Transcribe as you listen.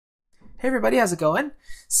Hey everybody, how's it going?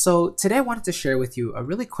 So today I wanted to share with you a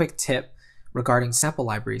really quick tip regarding sample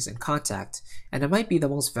libraries in Kontakt, and it might be the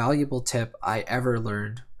most valuable tip I ever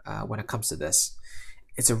learned when it comes to this.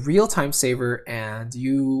 It's a real time saver, and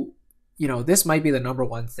this might be the number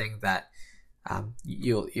one thing that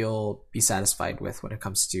you'll be satisfied with when it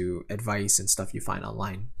comes to advice and stuff you find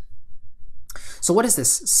online. So what is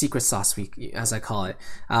this secret sauce week, as I call it?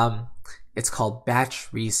 It's called batch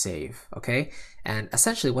resave, okay? And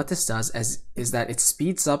essentially what this does is that it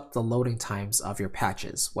speeds up the loading times of your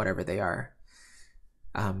patches, whatever they are.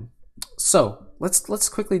 So let's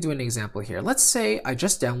quickly do an example here. Let's say I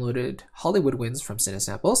just downloaded Hollywood Wins from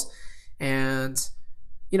Cinesamples, and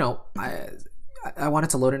I wanted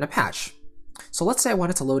to load in a patch. So let's say I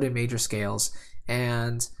wanted to load in major scales,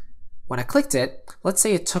 and when I clicked it, let's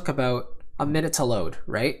say it took about a minute to load,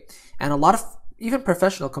 right? And a lot of even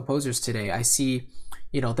professional composers today, I see,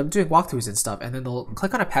 them doing walkthroughs and stuff, and then they'll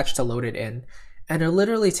click on a patch to load it in, and it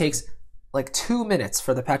literally takes like 2 minutes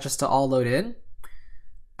for the patches to all load in.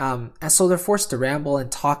 And so they're forced to ramble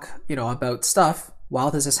and talk, about stuff while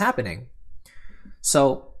this is happening.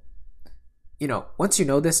 So, once you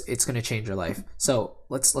know this, it's going to change your life. So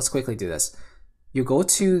let's quickly do this. You go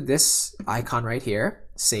to this icon right here,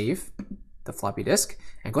 save the floppy disk,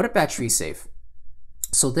 and go to batch resave.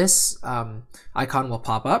 So this icon will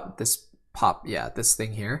pop up, this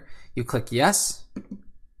thing here. You click yes,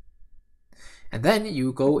 and then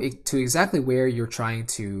you go to exactly where you're trying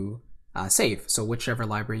to save. So whichever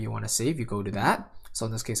library you want to save, you go to that. So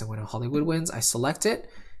in this case, I'm going to Hollywood Wins. I select it,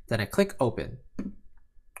 then I click open.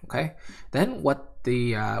 Okay. Then what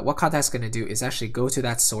Kontakt's going to do is actually go to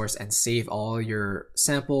that source and save all your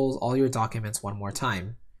samples, all your documents one more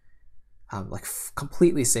time.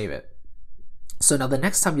 Completely save it. So now the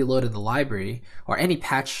next time you load in the library or any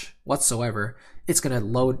patch whatsoever, it's going to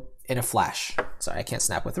load in a flash. Sorry, I can't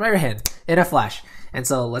snap with my right hand. In a flash. And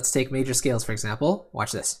so let's take major scales, for example.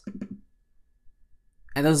 Watch this.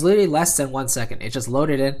 And that was literally less than 1 second. It just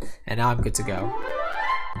loaded in, and now I'm good to go.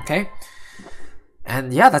 Okay?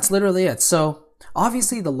 And yeah, that's literally it. So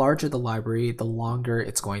obviously, the larger the library, the longer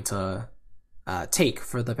it's going to take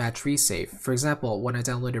for the batch resave. For example, when I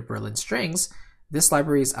downloaded Berlin Strings, this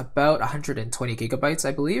library is about 120 gigabytes,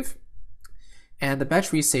 I believe. And the batch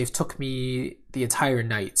resave took me the entire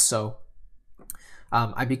night. So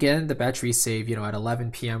I began the batch resave, at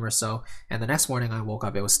 11 p.m. or so. And the next morning I woke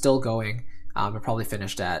up, it was still going. It probably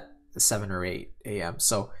finished at 7 or 8 a.m.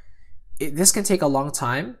 So this can take a long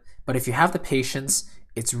time, but if you have the patience,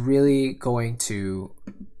 it's really going to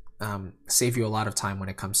save you a lot of time when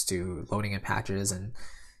it comes to loading in patches and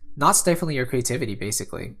not stifling your creativity,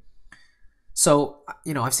 basically. So,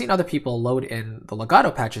 I've seen other people load in the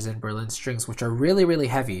legato patches in Berlin Strings, which are really, really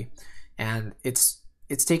heavy, and it's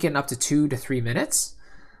taken up to 2 to 3 minutes.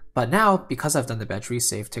 But now, because I've done the batch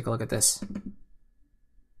resave, take a look at this.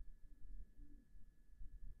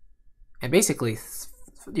 And basically,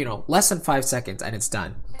 less than 5 seconds and it's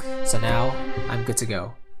done. So now I'm good to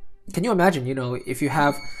go. Can you imagine, if you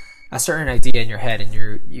have a certain idea in your head and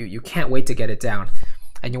you can't wait to get it down,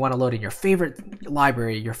 and you want to load in your favorite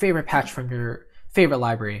library, your favorite patch from your favorite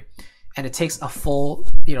library, and it takes a full,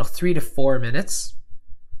 3 to 4 minutes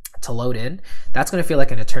to load in, that's going to feel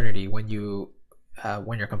like an eternity when you're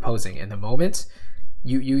composing. In the moment,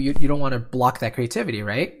 you don't want to block that creativity,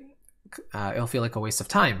 right? It'll feel like a waste of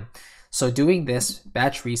time. So doing this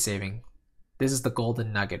batch resaving, this is the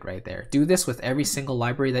golden nugget right there. Do this with every single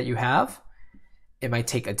library that you have. It might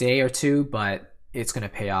take a day or two, but it's going to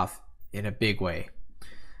pay off in a big way.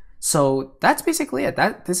 So that's basically it.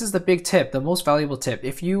 This is the big tip, the most valuable tip.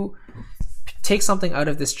 If you take something out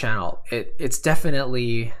of this channel, it's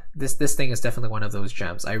definitely, this thing is definitely one of those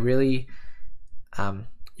gems. I really,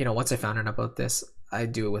 once I found out about this, I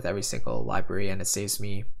do it with every single library, and it saves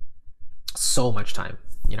me so much time,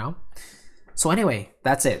 So anyway,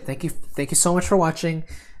 that's it. Thank you so much for watching.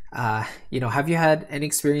 Have you had any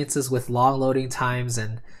experiences with long loading times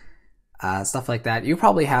and stuff like that? You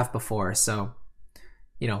probably have before, so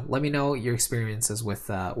let me know your experiences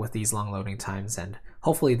with these long loading times, and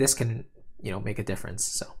hopefully this can, make a difference.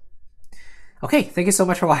 So, okay, thank you so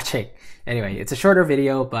much for watching. Anyway, it's a shorter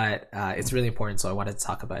video, but it's really important, so I wanted to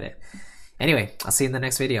talk about it. Anyway, I'll see you in the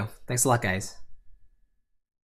next video. Thanks a lot, guys.